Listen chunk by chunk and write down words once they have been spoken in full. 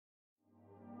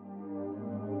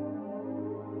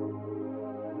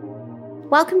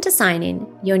Welcome to Sign In,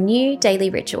 your new daily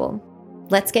ritual.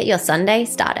 Let's get your Sunday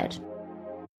started.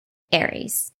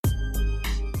 Aries.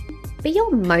 Be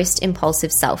your most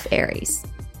impulsive self, Aries.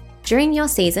 During your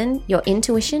season, your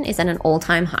intuition is at an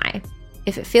all-time high.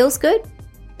 If it feels good,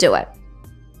 do it.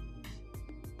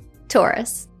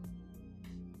 Taurus.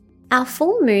 Our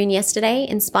full moon yesterday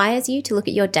inspires you to look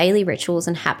at your daily rituals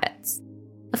and habits.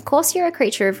 Of course, you're a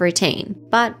creature of routine,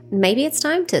 but maybe it's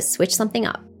time to switch something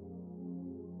up.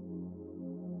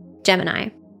 Gemini.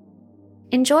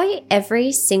 Enjoy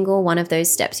every single one of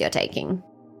those steps you're taking.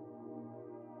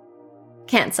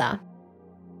 Cancer.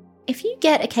 If you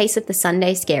get a case of the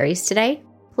Sunday scaries today,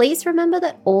 please remember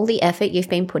that all the effort you've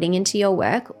been putting into your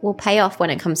work will pay off when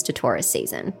it comes to Taurus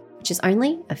season, which is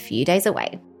only a few days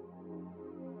away.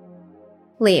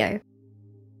 Leo.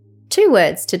 2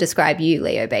 words to describe you,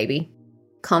 Leo baby.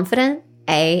 Confident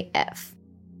AF.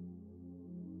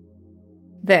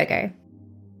 Virgo.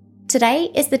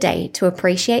 Today is the day to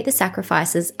appreciate the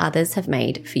sacrifices others have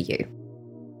made for you.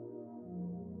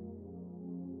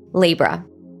 Libra.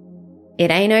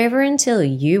 It ain't over until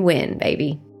you win,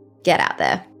 baby. Get out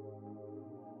there.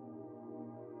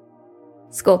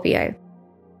 Scorpio.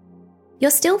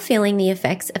 You're still feeling the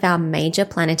effects of our major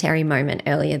planetary moment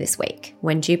earlier this week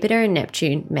when Jupiter and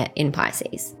Neptune met in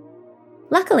Pisces.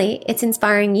 Luckily, it's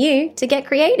inspiring you to get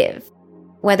creative.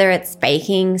 Whether it's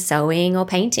baking, sewing, or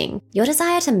painting, your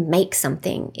desire to make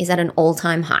something is at an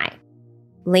all-time high.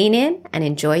 Lean in and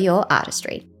enjoy your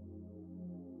artistry.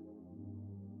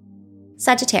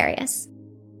 Sagittarius.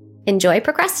 Enjoy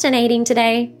procrastinating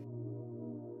today.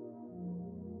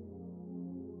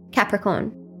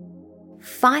 Capricorn.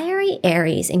 Fiery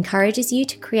Aries encourages you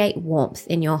to create warmth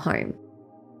in your home.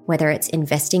 Whether it's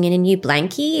investing in a new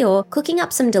blankie or cooking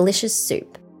up some delicious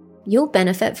soup, you'll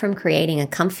benefit from creating a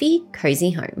comfy, cozy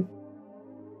home.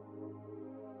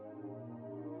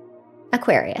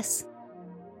 Aquarius.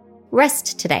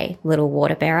 Rest today, little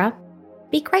water bearer.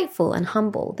 Be grateful and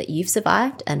humble that you've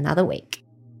survived another week.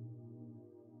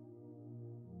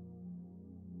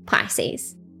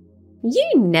 Pisces.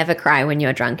 You never cry when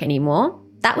you're drunk anymore.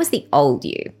 That was the old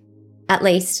you. At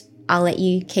least, I'll let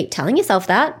you keep telling yourself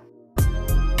that.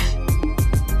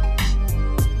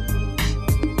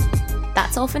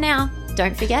 That's all for now.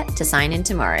 Don't forget to sign in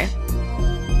tomorrow.